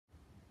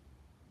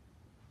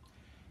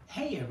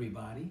Hey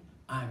everybody,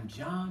 I'm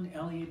John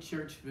Elliott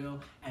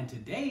Churchville, and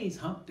today's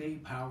Hump Day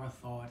Power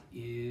Thought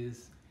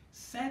is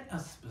set a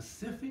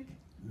specific,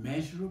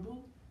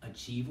 measurable,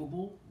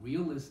 achievable,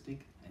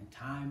 realistic, and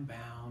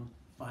time-bound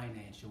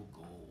financial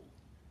goal.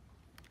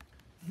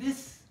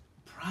 This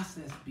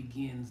process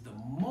begins the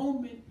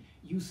moment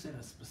you set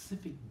a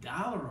specific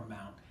dollar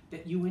amount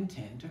that you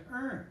intend to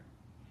earn.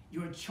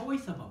 Your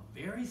choice of a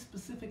very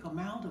specific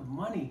amount of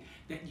money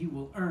that you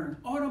will earn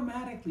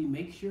automatically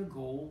makes your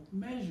goal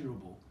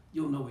measurable.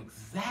 You'll know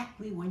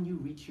exactly when you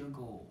reach your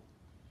goal.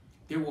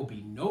 There will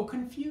be no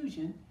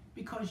confusion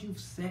because you've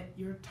set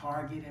your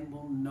target and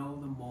will know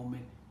the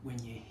moment when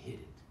you hit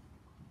it.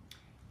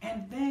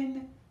 And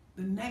then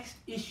the next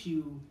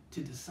issue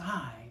to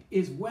decide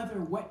is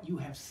whether what you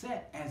have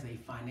set as a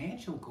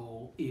financial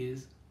goal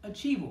is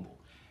achievable.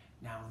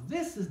 Now,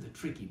 this is the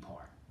tricky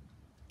part.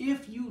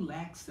 If you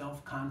lack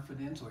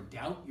self-confidence or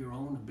doubt your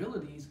own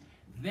abilities,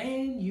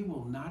 then you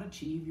will not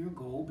achieve your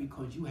goal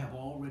because you have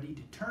already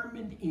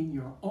determined in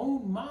your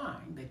own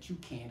mind that you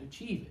can't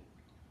achieve it.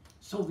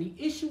 So the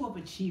issue of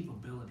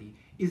achievability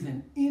is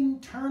an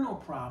internal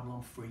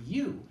problem for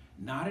you,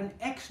 not an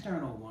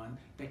external one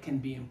that can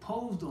be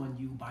imposed on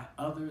you by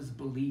others'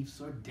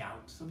 beliefs or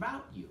doubts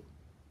about you.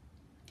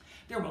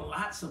 There were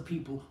lots of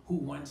people who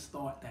once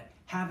thought that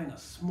having a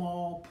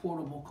small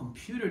portable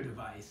computer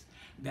device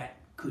that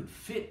could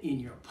fit in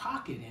your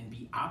pocket and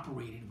be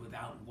operated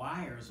without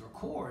wires or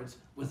cords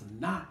was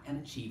not an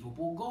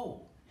achievable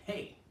goal.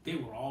 Hey, they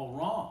were all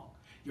wrong.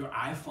 Your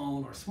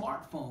iPhone or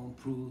smartphone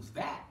proves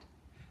that.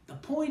 The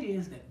point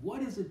is that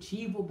what is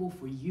achievable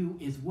for you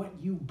is what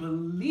you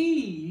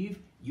believe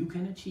you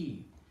can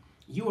achieve.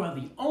 You are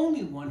the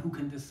only one who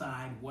can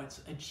decide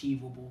what's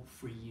achievable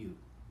for you.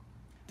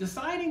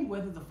 Deciding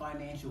whether the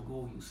financial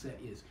goal you set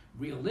is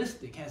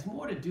realistic has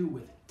more to do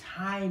with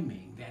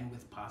timing than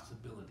with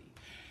possibility.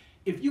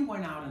 If you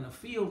went out in a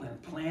field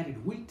and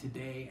planted wheat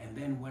today and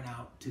then went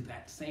out to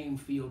that same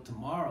field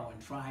tomorrow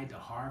and tried to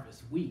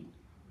harvest wheat,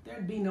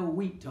 there'd be no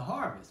wheat to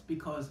harvest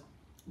because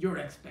your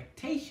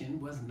expectation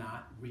was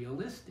not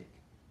realistic.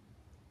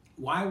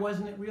 Why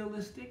wasn't it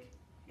realistic?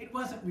 It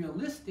wasn't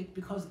realistic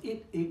because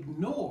it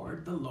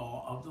ignored the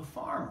law of the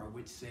farmer,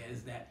 which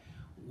says that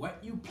what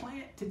you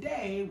plant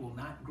today will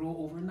not grow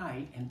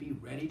overnight and be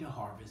ready to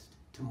harvest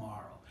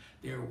tomorrow.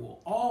 There will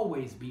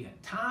always be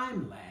a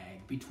time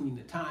lag between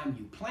the time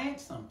you plant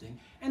something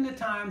and the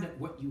time that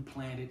what you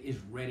planted is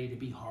ready to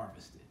be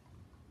harvested.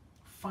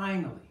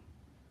 Finally,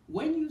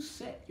 when you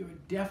set your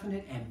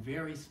definite and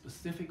very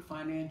specific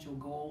financial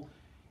goal,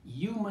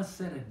 you must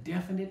set a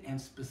definite and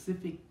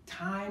specific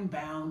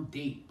time-bound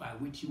date by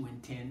which you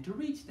intend to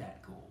reach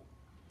that goal.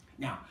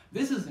 Now,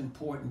 this is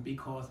important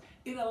because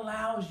it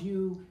allows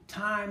you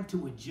time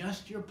to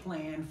adjust your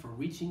plan for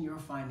reaching your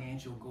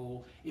financial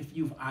goal if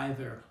you've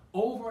either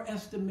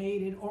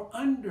overestimated or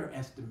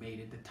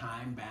underestimated the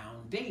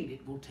time-bound date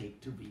it will take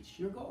to reach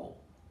your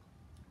goal.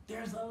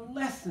 There's a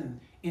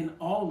lesson in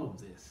all of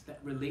this that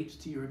relates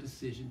to your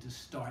decision to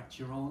start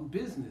your own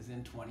business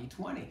in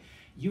 2020.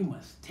 You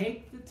must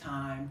take the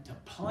time to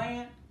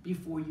plant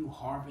before you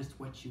harvest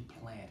what you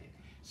planted.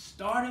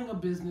 Starting a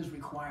business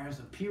requires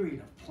a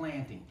period of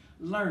planting,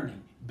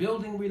 learning,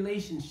 building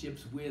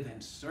relationships with,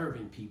 and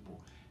serving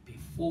people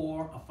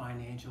before a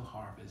financial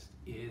harvest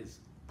is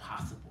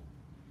possible.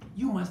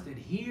 You must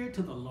adhere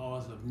to the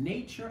laws of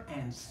nature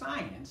and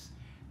science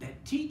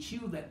that teach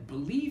you that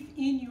belief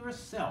in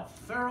yourself,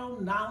 thorough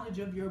knowledge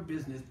of your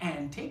business,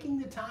 and taking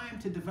the time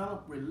to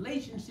develop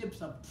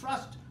relationships of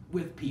trust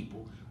with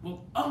people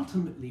will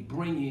ultimately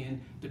bring in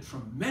the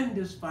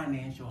tremendous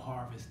financial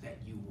harvest that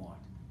you want.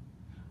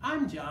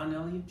 I'm John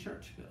Elliott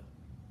Churchville,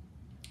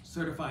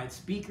 certified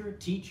speaker,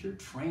 teacher,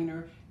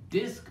 trainer,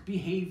 DISC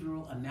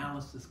behavioral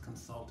analysis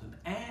consultant,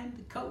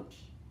 and coach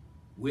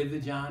with the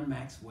John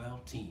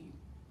Maxwell team.